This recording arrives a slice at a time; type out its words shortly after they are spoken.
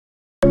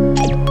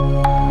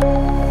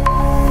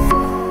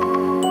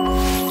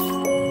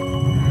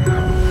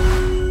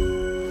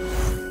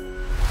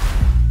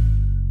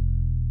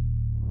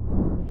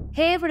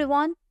Hey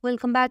everyone,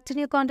 welcome back to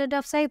new content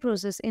of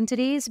Cybrosys. In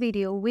today's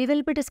video, we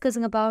will be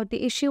discussing about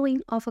the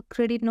issuing of a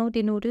credit note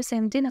in Odoo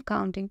 17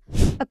 accounting.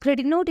 A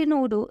credit note in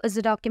Odoo is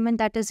a document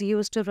that is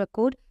used to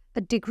record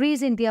a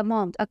decrease in the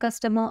amount a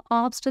customer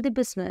owes to the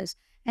business,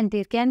 and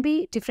there can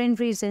be different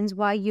reasons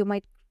why you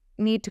might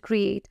need to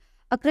create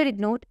a credit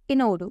note in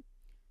Odoo.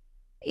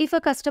 If a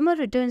customer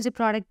returns a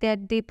product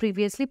that they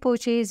previously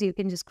purchased, you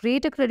can just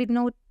create a credit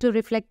note to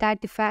reflect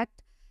that the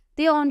fact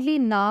they only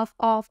now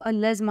off a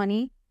less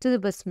money to the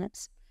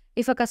business.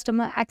 If a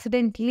customer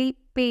accidentally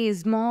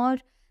pays more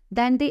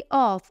than they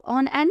owe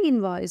on an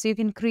invoice, you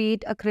can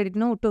create a credit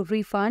note to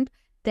refund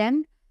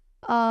them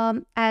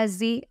as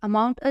the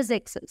amount is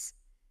excess.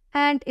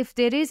 And if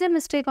there is a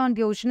mistake on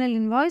the original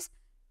invoice,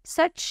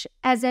 such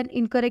as an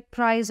incorrect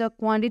price or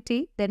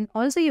quantity, then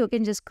also you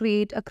can just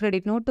create a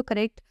credit note to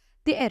correct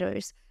the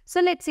errors. So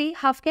let's see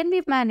how can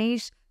we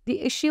manage the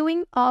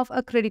issuing of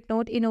a credit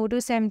note in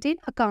Odoo 17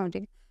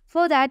 accounting.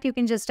 For that, you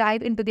can just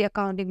dive into the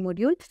accounting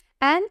module,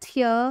 and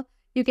here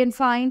you can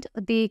find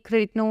the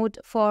credit note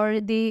for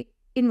the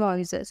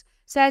invoices.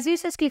 So as you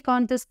just click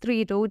on these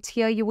three dots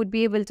here, you would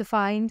be able to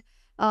find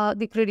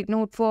the credit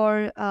note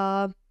for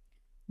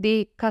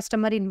the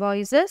customer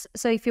invoices.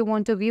 So if you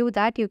want to view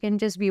that, you can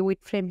just view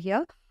it from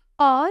here,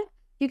 or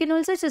you can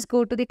also just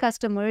go to the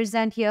customers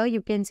and here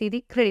you can see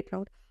the credit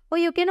note. Or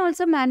you can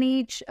also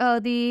manage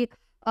the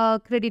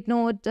credit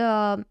note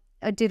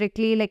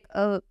directly like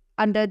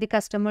under the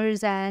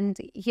customers, and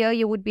here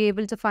you would be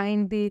able to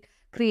find the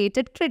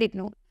created credit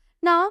note.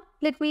 Now,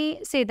 let me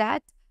say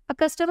that a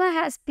customer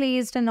has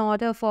placed an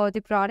order for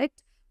the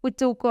product with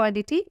two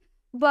quantity,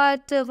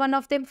 but one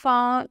of them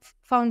found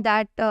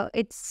that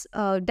it's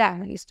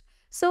damaged.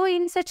 So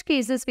in such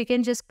cases, we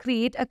can just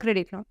create a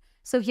credit note.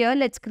 So here,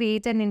 let's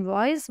create an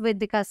invoice with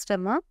the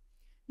customer.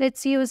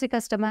 Let's use the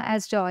customer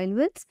as Joel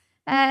Woods,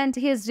 and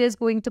he is just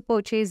going to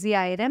purchase the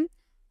item,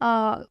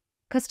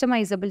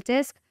 customizable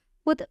desk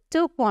with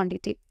two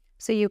quantity.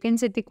 So you can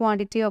set the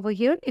quantity over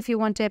here. If you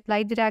want to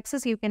apply the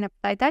taxes, you can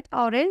apply that,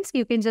 or else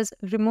you can just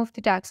remove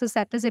the taxes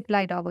that is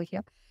applied over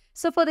here.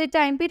 So for the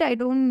time period, I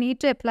don't need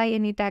to apply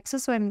any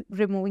taxes, so I'm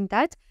removing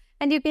that.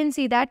 And you can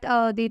see that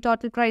the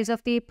total price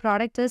of the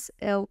product is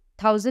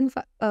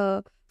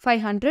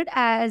 1,500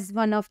 as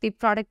one of the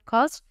product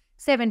cost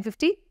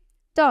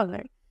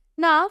 $750.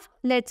 Now,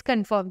 let's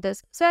confirm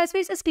this. So as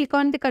we just click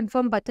on the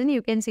confirm button,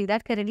 you can see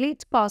that currently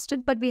it's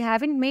posted, but we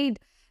haven't made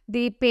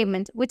the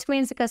payment, which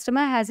means the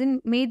customer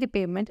hasn't made the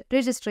payment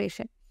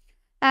registration.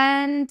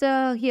 And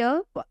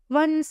here,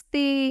 once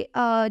the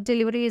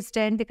delivery is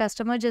done, the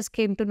customer just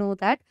came to know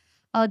that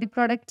the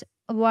product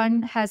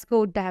one has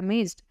got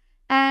damaged,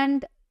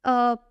 and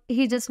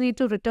he just need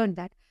to return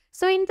that.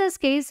 So in this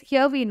case,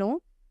 here we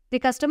know the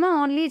customer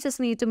only just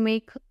need to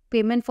make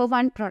payment for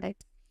one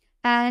product.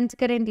 And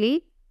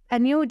currently,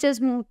 and you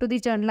just move to the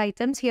journal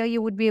items, here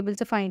you would be able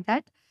to find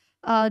that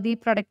the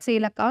product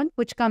sale account,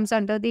 which comes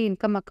under the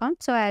income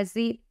account. So as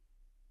the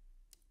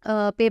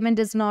payment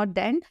is not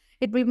done,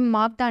 it will be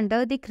marked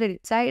under the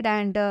credit side,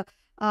 and the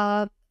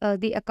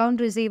account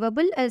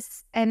receivable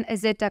as an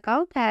asset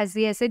account. As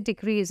the asset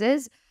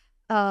decreases,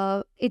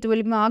 it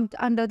will be marked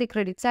under the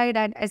credit side,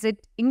 and as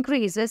it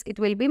increases, it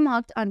will be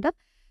marked under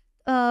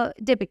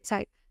debit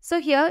side.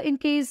 So here, in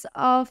case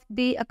of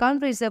the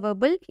account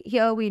receivable,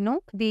 here we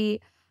know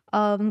the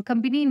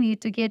company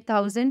need to get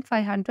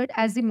 1,500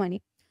 as the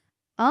money.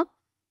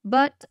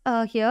 But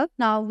here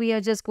now we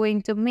are just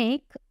going to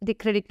make the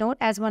credit note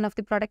as one of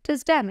the product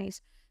is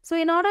damaged. So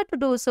in order to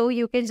do so,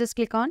 you can just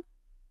click on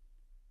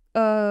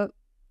the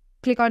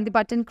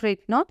button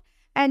credit note,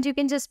 and you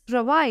can just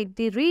provide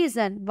the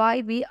reason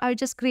why we are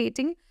just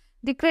creating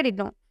the credit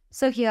note.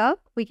 So here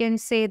we can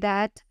say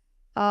that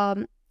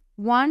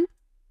one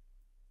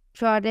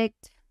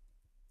product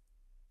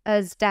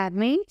is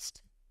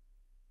damaged,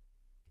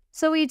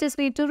 so we just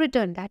need to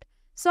return that.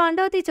 So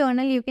under the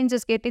journal, you can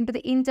just get into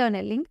the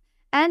internal link,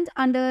 and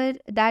under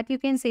that you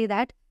can say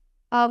that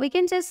we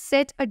can just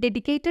set a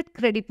dedicated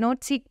credit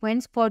note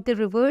sequence for the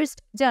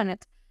reversed journal.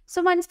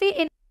 So once we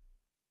in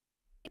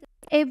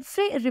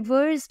every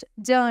reversed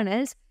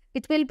journals,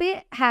 it will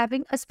be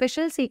having a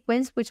special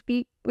sequence which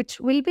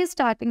will be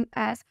starting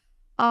as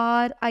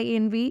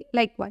RINV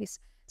likewise.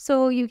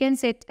 So you can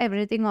set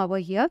everything over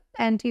here,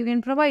 and you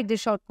can provide the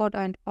shortcut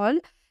and all.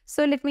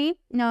 So let me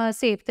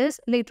save this.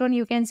 Later on,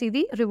 you can see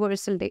the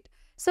reversal date.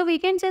 So we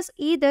can just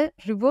either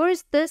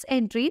reverse this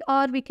entry,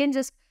 or we can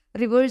just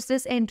reverse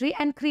this entry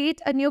and create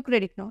a new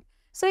credit note.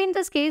 So in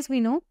this case, we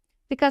know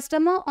the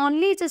customer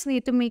only just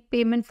need to make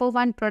payment for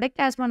one product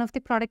as one of the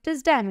product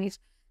is damaged.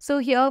 So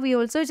here we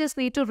also just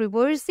need to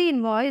reverse the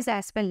invoice,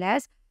 as well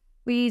as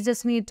we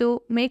just need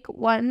to make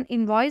one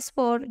invoice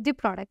for the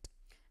product.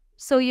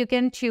 So you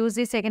can choose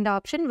the second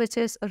option, which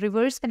is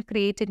reverse and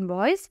create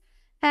invoice.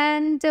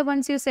 And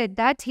once you set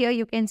that, here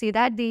you can see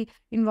that the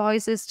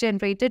invoice is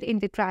generated in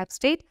the draft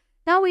state.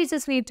 Now we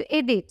just need to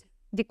edit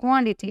the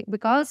quantity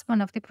because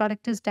one of the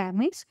product is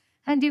damaged,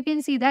 and you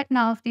can see that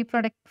now the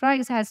product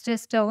price has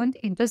just turned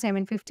into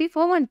 $750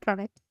 for one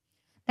product.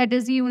 that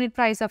is the unit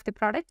price of the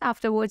product.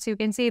 Afterwards, you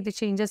can save the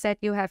changes that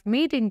you have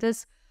made in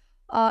this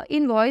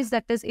invoice,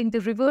 that is in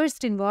the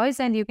reversed invoice,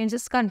 and you can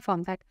just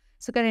confirm that.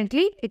 So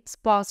currently it's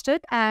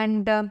posted,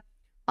 and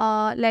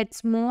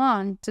let's move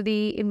on to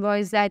the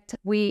invoice that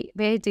we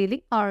were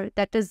dealing, or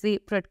that is the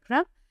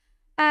breadcrumb.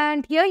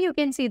 And here you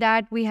can see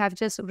that we have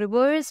just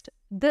reversed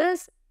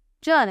this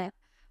journal,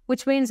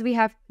 which means we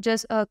have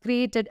just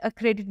created a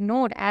credit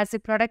note as the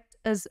product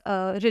is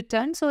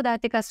returned, so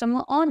that the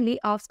customer only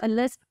offers a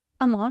less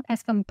amount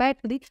as compared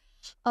to the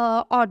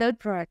ordered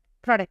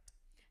product.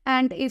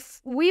 And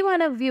if we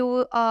want to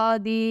view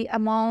the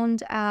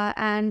amount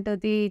and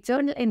the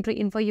journal entry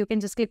info, you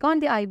can just click on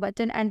the I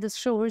button, and this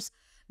shows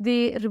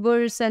the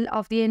reversal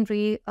of the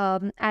entry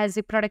as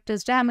the product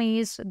is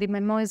damaged. The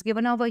memo is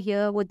given over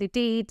here with the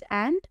date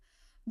and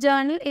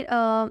journal.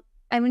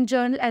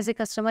 Journal as a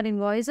customer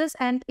invoices.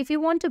 And if you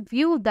want to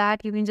view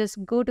that, you can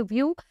just go to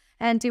view,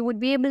 and you would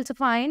be able to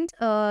find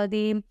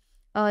the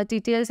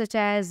details such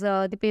as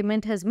the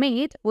payment has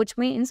made, which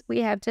means we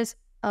have just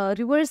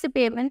reverse the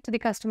payment to the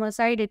customer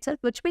side itself,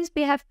 which means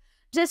we have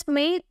just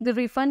made the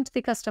refund to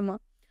the customer,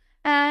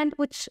 and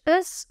which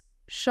is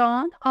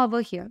shown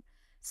over here.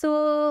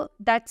 So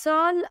that's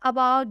all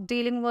about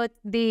dealing with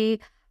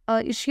the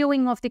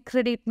issuing of the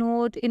credit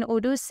note in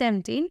Odoo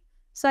 17.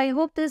 So I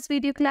hope this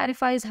video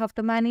clarifies how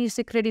to manage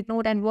the credit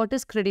note and what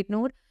is credit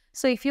note.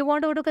 So if you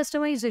want Odoo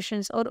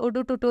customizations or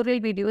Odoo tutorial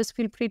videos,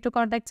 feel free to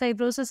contact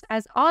Cybrosys.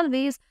 As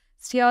always,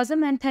 stay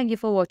awesome, and thank you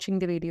for watching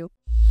the video.